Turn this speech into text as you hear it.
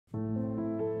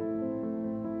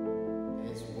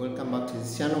welcome back to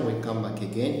this channel. We come back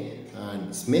again, and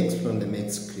it's Mex from the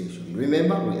Mex Creation.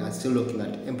 Remember, we are still looking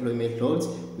at employment laws.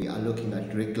 We are looking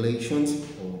at regulations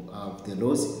of the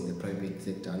laws in the private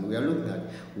sector, and we are looking at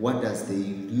what does the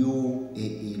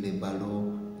UAE Labour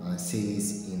law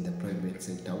says in the private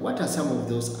sector. What are some of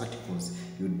those articles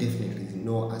you definitely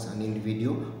know as an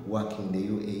individual working in the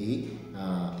UAE,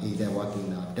 either working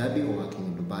in Abu Dhabi or working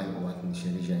in Dubai or working in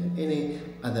Sharjah and any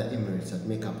other emirates that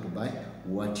make up Dubai?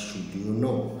 What should you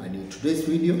know? And in today's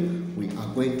video, we are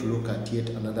going to look at yet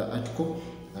another article,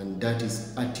 and that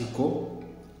is Article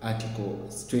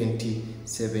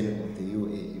 27 of the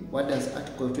UAE. What does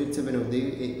Article 27 of the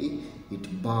UAE?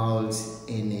 It bars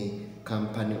any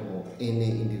company or any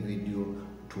individual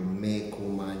to make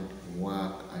women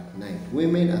work at night.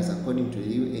 Women, as according to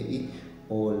the UAE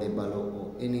or Labour law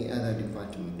or any other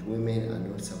department, women are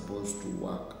not supposed to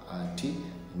work at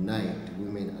night.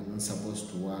 Women are not supposed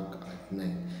to work at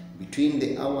night between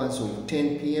the hours of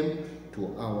 10 p.m.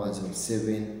 to hours of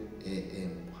 7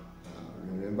 a.m.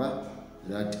 Remember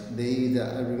that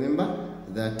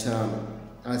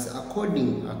as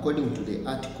according to the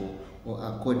article, or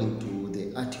according to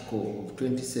the Article of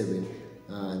 27,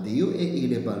 the UAE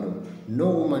Labour law, no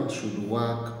woman should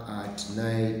work at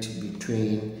night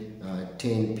between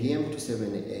 10 p.m. to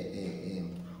 7 a.m.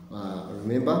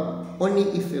 Remember, only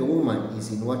if a woman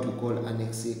is in what we call an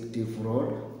executive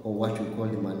role, or what we call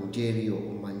a managerial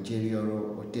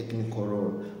role or technical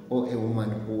role, or a woman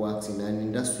who works in an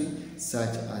industry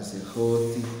such as a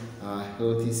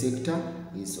healthy sector,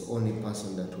 is the only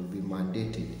person that will be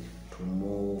mandated to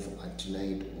move at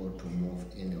night or to move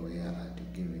anywhere at a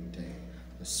given time.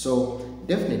 So you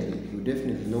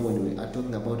definitely know when we are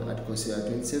talking about Article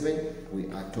 27, we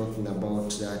are talking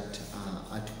about that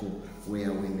article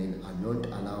where women are not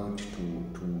allowed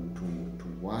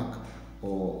to work,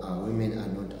 or women are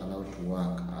not allowed to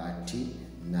work at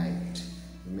night.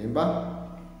 Remember,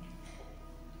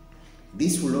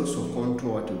 this will also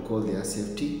control what we call their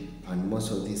safety, and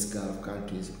most of these Gulf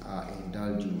countries are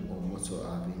indulging, or most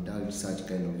have indulged such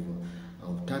kind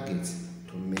of targets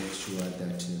to make sure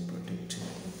that they protect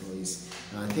employees.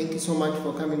 Thank you so much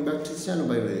for coming back to this channel.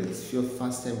 By the way, if it's your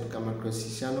first time to come across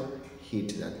this channel,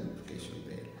 hit that notification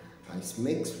bell. It's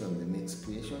Mex from the Mex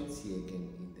Creation. See you again.